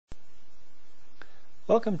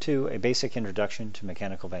Welcome to A Basic Introduction to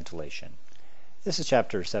Mechanical Ventilation. This is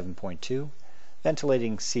Chapter 7.2,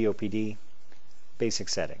 Ventilating COPD, Basic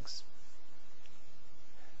Settings.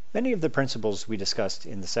 Many of the principles we discussed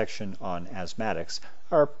in the section on asthmatics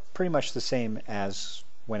are pretty much the same as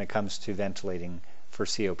when it comes to ventilating for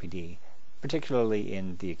COPD, particularly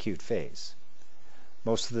in the acute phase.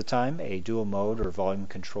 Most of the time, a dual mode or volume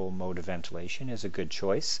control mode of ventilation is a good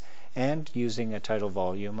choice, and using a tidal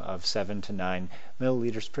volume of 7 to 9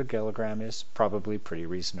 milliliters per kilogram is probably pretty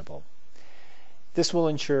reasonable. This will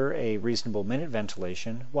ensure a reasonable minute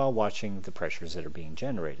ventilation while watching the pressures that are being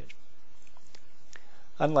generated.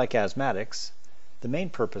 Unlike asthmatics, the main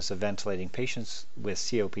purpose of ventilating patients with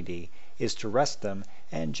COPD is to rest them,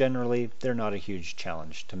 and generally they're not a huge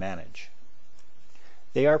challenge to manage.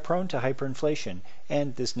 They are prone to hyperinflation,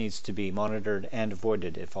 and this needs to be monitored and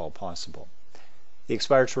avoided if all possible. The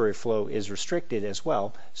expiratory flow is restricted as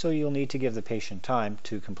well, so you'll need to give the patient time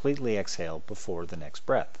to completely exhale before the next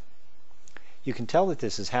breath. You can tell that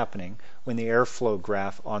this is happening when the airflow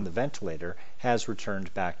graph on the ventilator has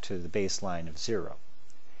returned back to the baseline of 0.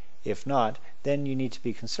 If not, then you need to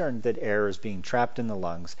be concerned that air is being trapped in the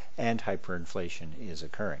lungs and hyperinflation is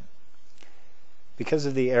occurring. Because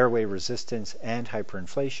of the airway resistance and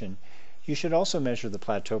hyperinflation, you should also measure the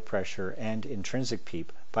plateau pressure and intrinsic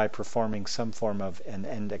PEEP by performing some form of an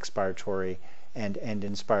end expiratory and end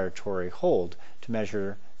inspiratory hold to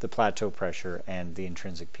measure the plateau pressure and the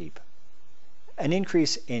intrinsic PEEP. An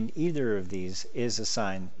increase in either of these is a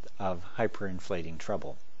sign of hyperinflating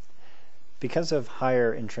trouble. Because of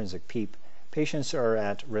higher intrinsic PEEP, patients are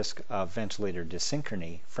at risk of ventilator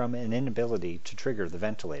dissynchrony from an inability to trigger the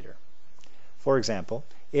ventilator. For example,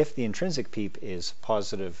 if the intrinsic PEEP is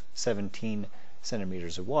positive 17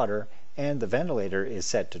 centimeters of water and the ventilator is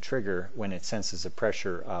set to trigger when it senses a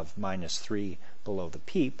pressure of -3 below the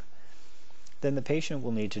PEEP, then the patient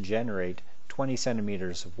will need to generate 20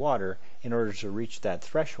 centimeters of water in order to reach that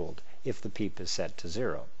threshold if the PEEP is set to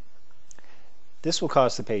 0. This will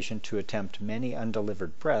cause the patient to attempt many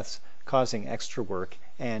undelivered breaths, causing extra work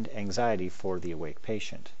and anxiety for the awake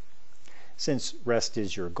patient. Since rest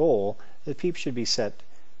is your goal, the PEEP should be set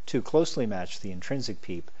to closely match the intrinsic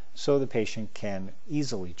PEEP so the patient can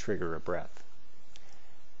easily trigger a breath.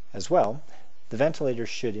 As well, the ventilator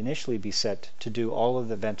should initially be set to do all of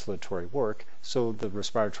the ventilatory work so the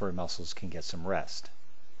respiratory muscles can get some rest.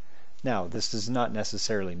 Now, this does not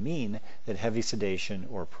necessarily mean that heavy sedation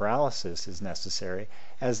or paralysis is necessary,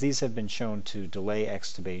 as these have been shown to delay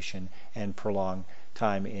extubation and prolong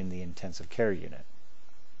time in the intensive care unit.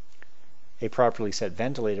 A properly set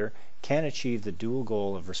ventilator can achieve the dual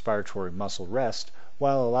goal of respiratory muscle rest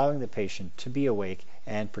while allowing the patient to be awake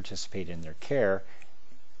and participate in their care,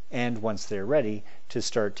 and once they're ready, to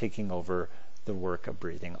start taking over the work of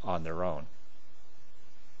breathing on their own.